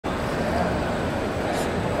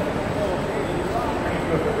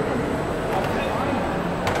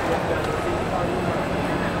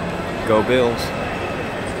Go Bills.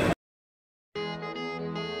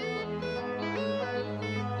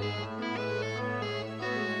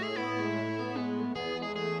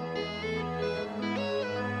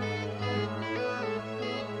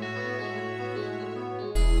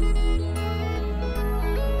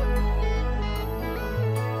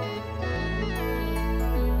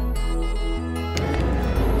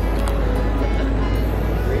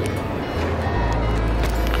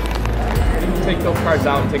 Take those cards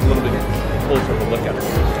out and take a little bit closer of a look at it.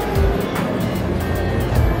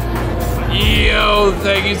 Yo,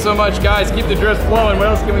 thank you so much, guys. Keep the drifts flowing. What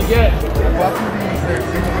else can we get?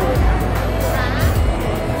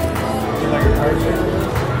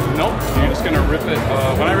 Nope. You're just gonna rip it.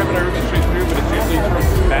 When I rip it straight through, but it's usually towards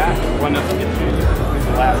the back. One doesn't get you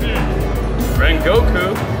the last.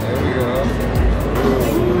 Rengoku. There we go.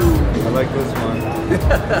 Ooh, I like this one.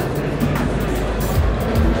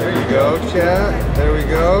 There you go, chat. There we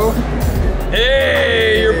go.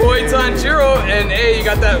 Hey, your boy Tanjiro, and hey, you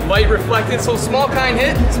got that light reflected. So small kind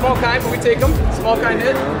hit, small kind, but we take them. Small kind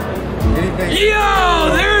hit. Anything? Yo,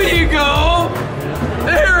 there you go.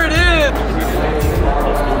 There it is.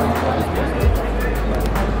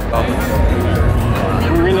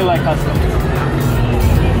 We really like custom.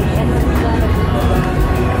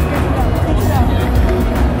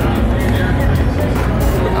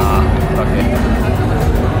 Okay.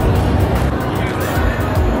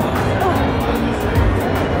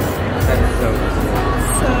 That's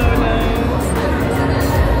so nice.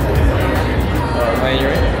 Man, you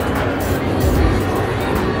ready?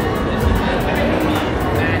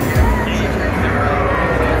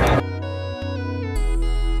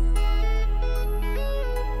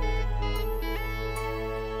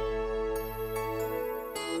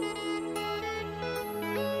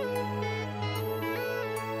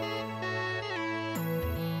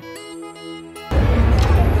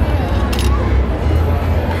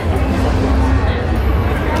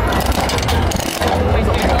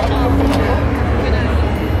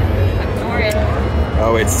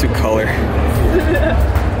 Oh, it's too color. You'd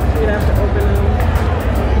have to open them.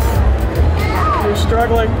 You're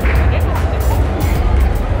struggling.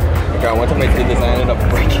 God, one time I did this, I ended up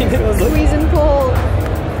breaking it. Squeeze and pull.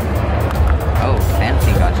 Oh,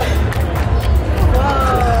 fancy gotcha.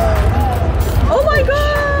 Whoa. Oh my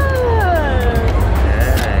god!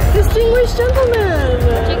 Distinguished gentleman!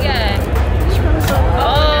 What'd you get?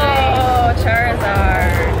 Oh,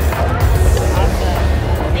 Charizard.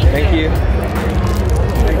 Awesome. Thank you.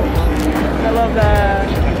 I love that.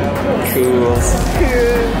 Cool.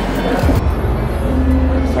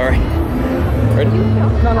 Alright. Ready? No,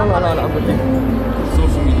 I'm with you.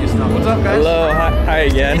 Social media stuff. What's up, guys? Hello, hi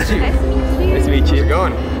again. Nice to meet you. How's it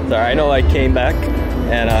going? Sorry, I know I came back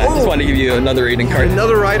and I just wanted to give you another rating card.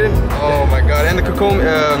 Another ride-in? Oh my god, and the Kokomi.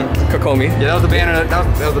 Kokomi. Yeah, that was the banner. That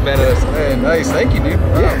was the banner. Hey, nice, thank you, dude.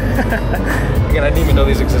 Wow. Again, I didn't even know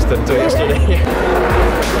these existed until yesterday.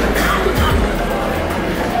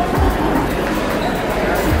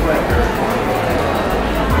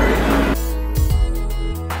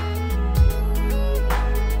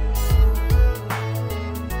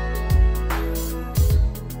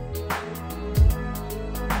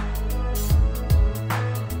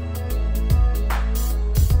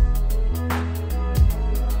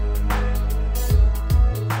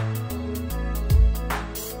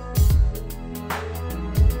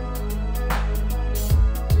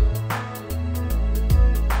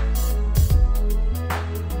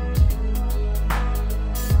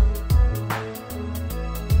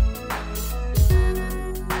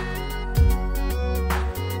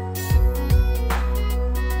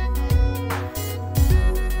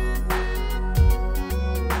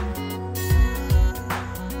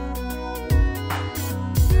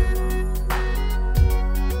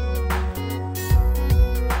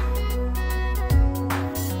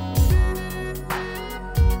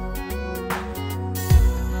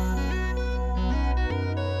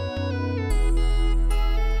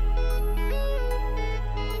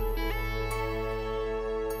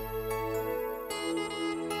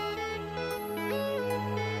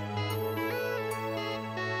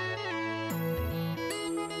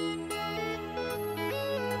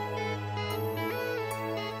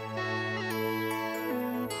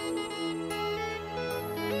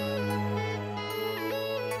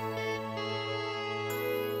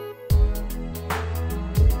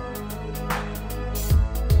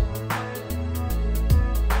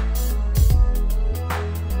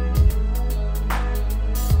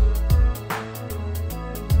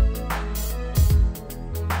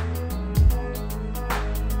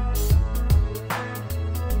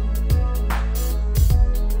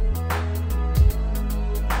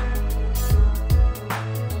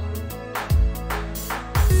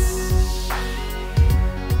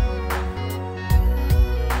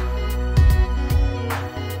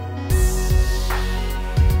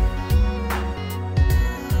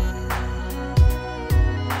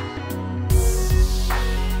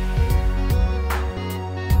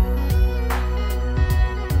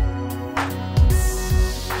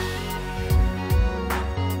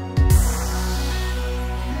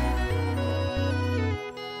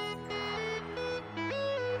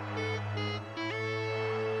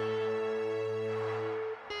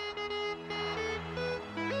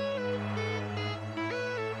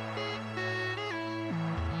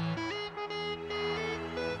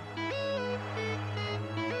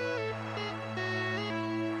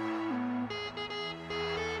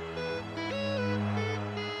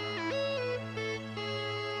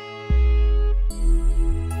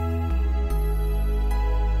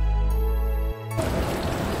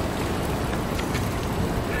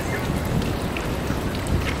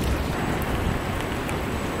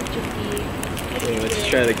 Okay, let's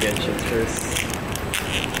try the Genshin first.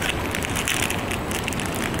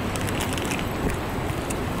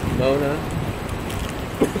 Mona.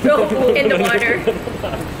 Go in the water.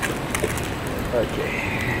 Okay.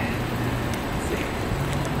 Let's see.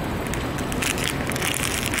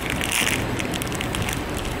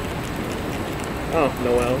 Oh,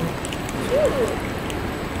 Noelle.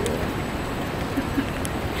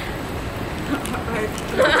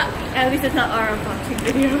 At least it's not our unboxing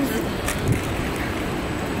videos.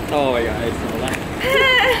 Oh my god, I saw that.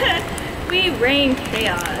 We reign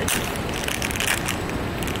chaos.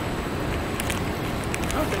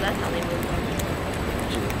 Oh, so that's how they move on.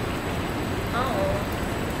 Oh.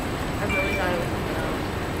 I really thought it was something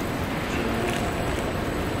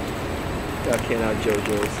else. Okay, now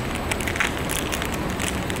JoJo's.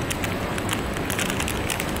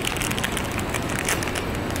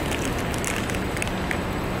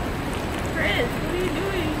 Chris, what are you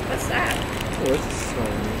doing? What's that? Oh, what's this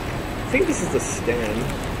one? I think this is the stand.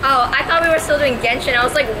 Oh, I thought we were still doing Genshin. I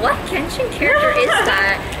was like, what Genshin character is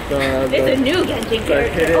that? It's a new Genshin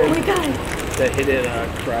character. Hidden, oh my god. The hidden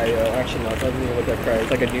cryo. Actually, no, it doesn't even look like cryo.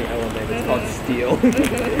 It's like a new element. It's called steel.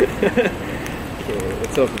 Okay,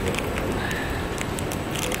 let's open it.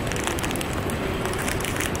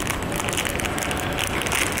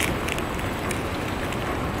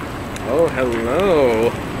 Oh, hello.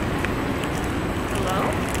 Hello?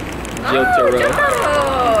 Jotaro. Oh, Jotaro!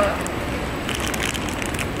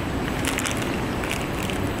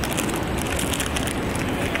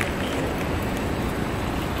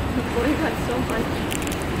 Oh, you got so much.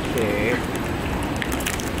 Okay.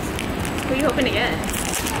 Who are you hoping to get?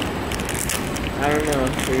 I don't know.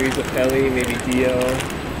 Maybe Zappelli, maybe Dio,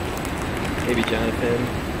 maybe Jonathan.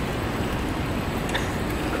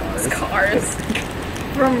 Cars.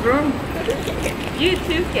 Vroom vroom. You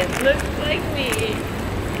too can look like me.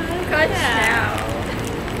 Cut now.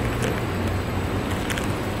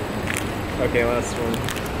 Okay, last one.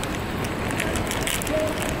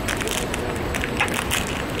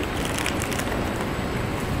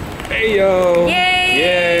 Hey yo! Yay!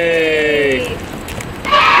 Yay!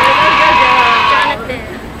 Jonathan.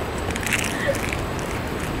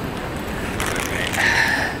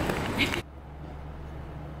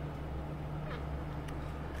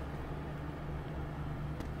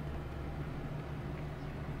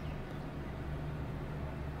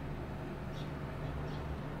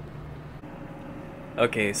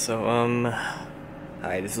 Okay, so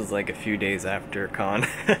hi, this was like a few days after con.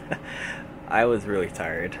 I was really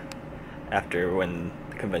tired after when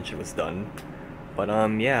the convention was done. But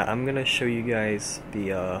yeah, I'm gonna show you guys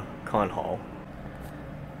the con haul.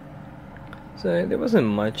 So there wasn't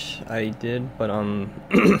much I did, but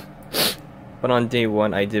but on day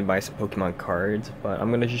one I did buy some Pokemon cards, but I'm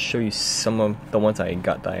gonna just show you some of the ones I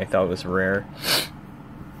got that I thought was rare.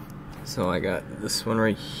 So I got this one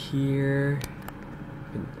right here.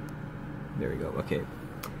 There we go, okay.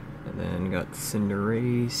 And then got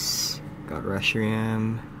Cinderace, got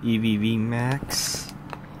Reshiram, EVV Max.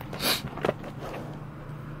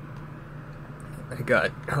 I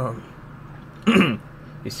got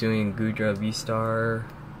Hisuian Gudra V-Star,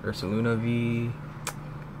 Ursaluna V,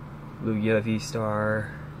 Lugia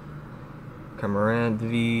V-Star, Camarant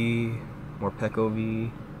V, Morpeko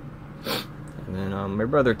V. And then my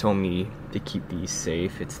brother told me to keep these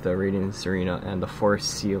safe. It's the Radiant Serena and the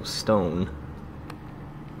Forest Seal Stone.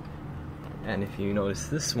 And if you notice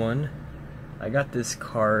this one, I got this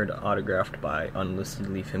card autographed by Unlisted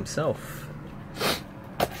Leaf himself.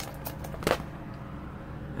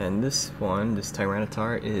 And this one, this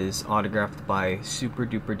Tyranitar, is autographed by Super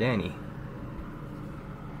Duper Danny.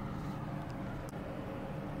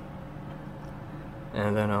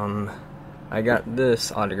 And then I got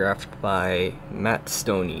this autographed by Matt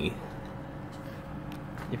Stonie.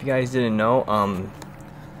 If you guys didn't know,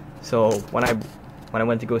 so when I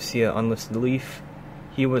went to go see an Unlisted Leaf,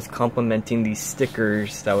 he was complimenting these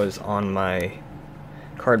stickers that was on my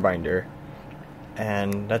card binder,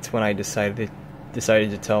 and that's when I decided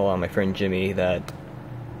to tell my friend Jimmy that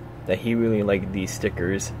he really liked these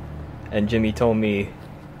stickers. And Jimmy told me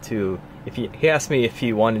to, he asked me if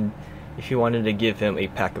he wanted to give him a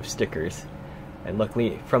pack of stickers. And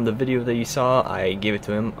luckily, from the video that you saw, I gave it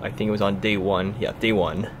to him. I think it was on day one. Yeah, day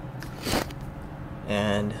one.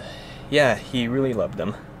 And yeah, he really loved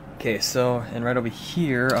them. Okay, so, and right over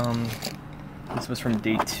here, this was from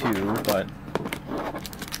day 2, but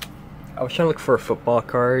I was trying to look for a football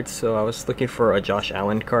card, so I was looking for a Josh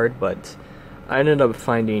Allen card, but I ended up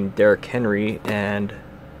finding Derrick Henry and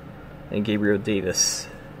Gabriel Davis.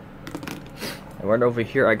 And right over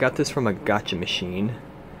here, I got this from a gotcha machine.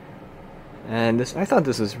 And this, I thought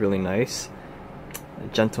this was really nice. A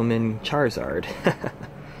Gentleman Charizard.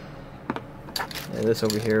 And this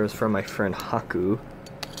over here was from my friend Haku.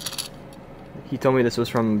 He told me this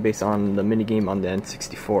was based on the minigame on the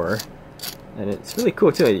N64. And it's really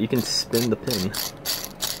cool too, you can spin the pin.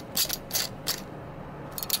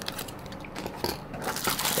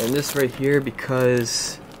 And this right here,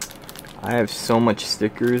 because I have so much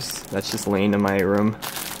stickers that's just laying in my room.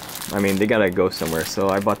 I mean, they gotta go somewhere, so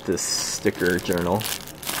I bought this sticker journal.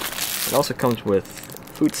 It also comes with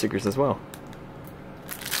food stickers as well.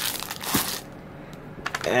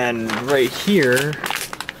 And right here,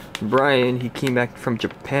 Brian, he came back from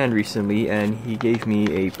Japan recently and he gave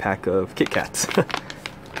me a pack of Kit Kats.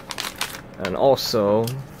 And also,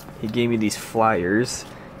 he gave me these flyers.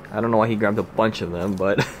 I don't know why he grabbed a bunch of them,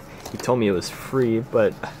 but he told me it was free,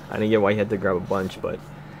 but I didn't get why he had to grab a bunch. But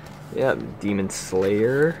yeah, Demon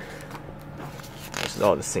Slayer. This is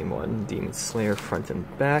all the same one. Demon Slayer front and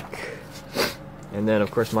back. And then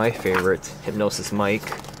of course my favorite, Hypnosis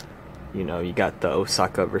Mike. You know, you got the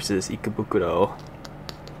Osaka versus Ikebukuro.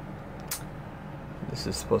 This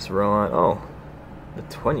is supposed to roll on, oh, the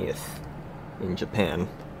 20th in Japan.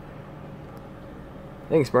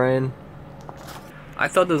 Thanks, Brian. I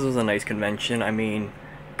thought this was a nice convention. I mean,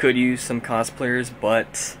 could use some cosplayers,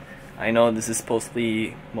 but I know this is supposed to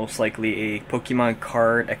be most likely a Pokemon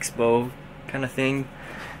card expo kind of thing.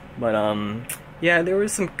 But yeah, there were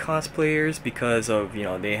some cosplayers because of, you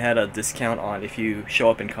know, they had a discount on if you show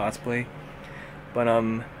up in cosplay. But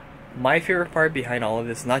my favorite part behind all of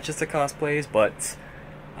this, not just the cosplays, but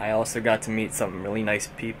I also got to meet some really nice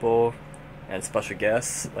people and special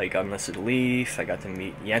guests, like Mr. Leaf. I got to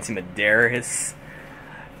meet Yancy Medeiros.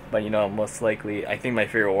 But you know, most likely, I think my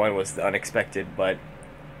favorite one was the unexpected, but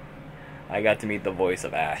I got to meet the voice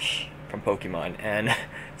of Ash from Pokemon, and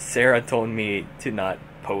Sarah told me to not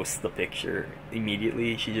post the picture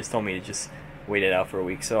immediately. She just told me to just wait it out for a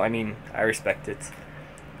week, so I mean, I respect it.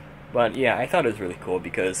 But yeah, I thought it was really cool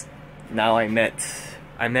because now I met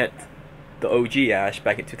the OG Ash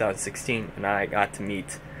back in 2016, and I got to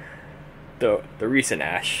meet the recent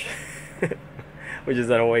Ash, which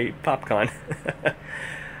is at Hawaii PopCon.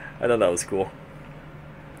 I thought that was cool.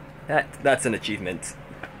 That's an achievement.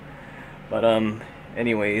 But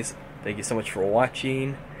anyways, thank you so much for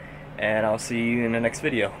watching, and I'll see you in the next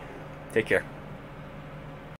video. Take care.